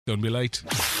Don't be late.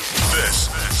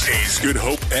 This is Good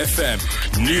Hope FM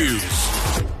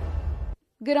News.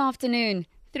 Good afternoon.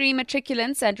 3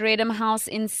 matriculants at Reddam House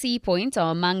in Sea Point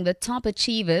are among the top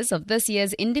achievers of this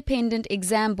year's Independent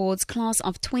Exam Board's class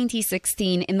of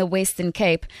 2016 in the Western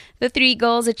Cape. The 3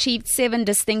 girls achieved 7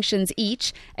 distinctions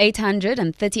each.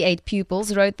 838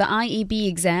 pupils wrote the IEB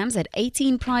exams at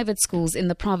 18 private schools in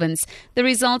the province. The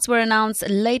results were announced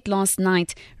late last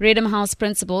night. Reddam House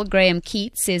Principal Graham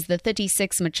Keats says the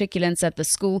 36 matriculants at the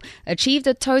school achieved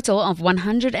a total of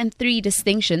 103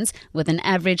 distinctions with an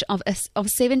average of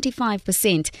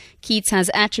 75%. Keats has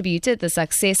attributed the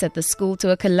success at the school to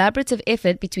a collaborative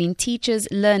effort between teachers,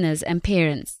 learners and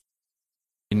parents.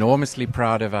 Enormously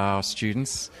proud of our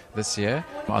students this year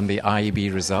on the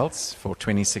IEB results for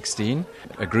 2016.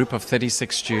 A group of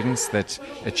 36 students that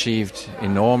achieved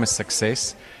enormous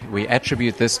success. We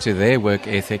attribute this to their work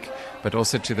ethic, but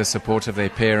also to the support of their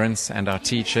parents and our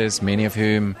teachers, many of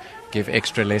whom give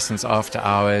extra lessons after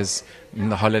hours, in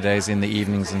the holidays, in the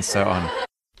evenings and so on.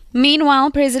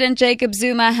 Meanwhile, President Jacob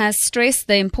Zuma has stressed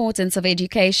the importance of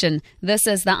education. This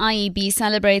as the IEB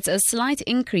celebrates a slight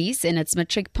increase in its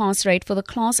matric pass rate for the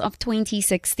class of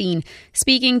 2016.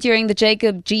 Speaking during the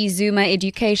Jacob G. Zuma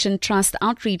Education Trust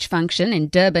outreach function in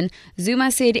Durban,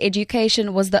 Zuma said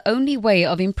education was the only way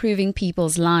of improving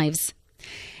people's lives.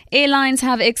 Airlines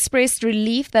have expressed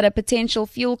relief that a potential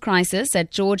fuel crisis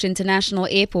at George International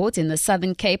Airport in the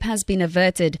Southern Cape has been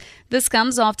averted. This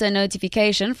comes after a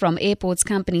notification from Airports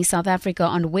Company South Africa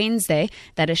on Wednesday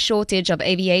that a shortage of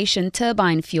aviation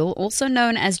turbine fuel, also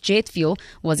known as jet fuel,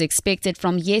 was expected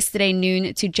from yesterday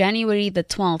noon to January the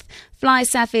 12th.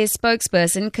 FlySAF's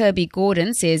spokesperson Kirby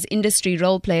Gordon says industry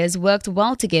role players worked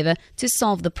well together to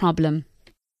solve the problem.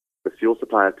 The fuel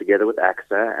suppliers, together with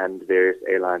AXA and various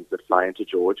airlines that fly into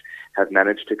George, have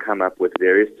managed to come up with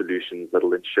various solutions that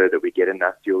will ensure that we get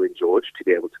enough fuel in George to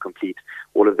be able to complete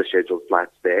all of the scheduled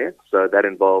flights there. So that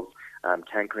involves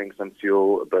tankering some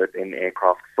fuel both in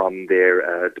aircraft from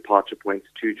their departure points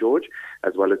to George,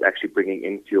 as well as actually bringing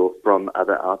in fuel from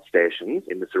other outstations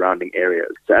in the surrounding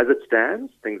areas. So as it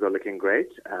stands, things are looking great,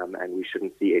 and we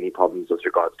shouldn't see any problems with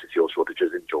regards to fuel shortages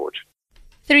in George.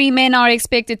 3 men are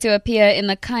expected to appear in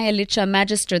the Khayelitsha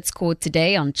Magistrates Court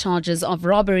today on charges of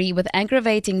robbery with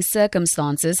aggravating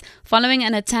circumstances following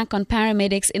an attack on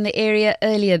paramedics in the area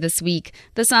earlier this week.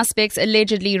 The suspects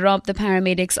allegedly robbed the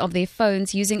paramedics of their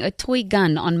phones using a toy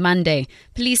gun on Monday.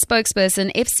 Police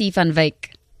spokesperson FC van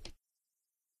Wyk.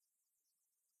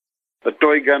 The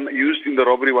toy gun used in the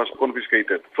robbery was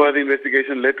confiscated. Further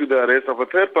investigation led to the arrest of a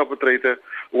third perpetrator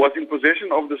who was in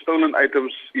possession of the stolen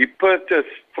items he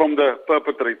purchased from the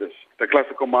perpetrators. The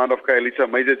Cluster Command of Khayelitsha,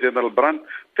 Major General Brand,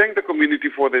 thanked the community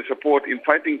for their support in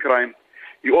fighting crime.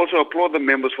 He also applauded the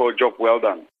members for a job well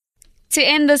done. To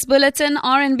end this bulletin,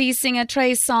 R&B singer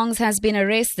Trey Songz has been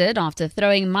arrested after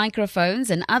throwing microphones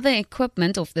and other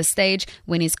equipment off the stage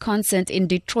when his concert in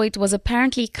Detroit was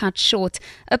apparently cut short.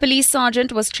 A police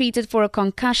sergeant was treated for a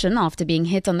concussion after being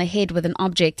hit on the head with an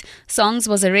object. Songz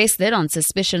was arrested on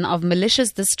suspicion of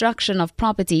malicious destruction of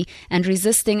property and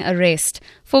resisting arrest.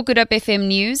 For Good Hope FM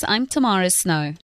News, I'm Tamara Snow.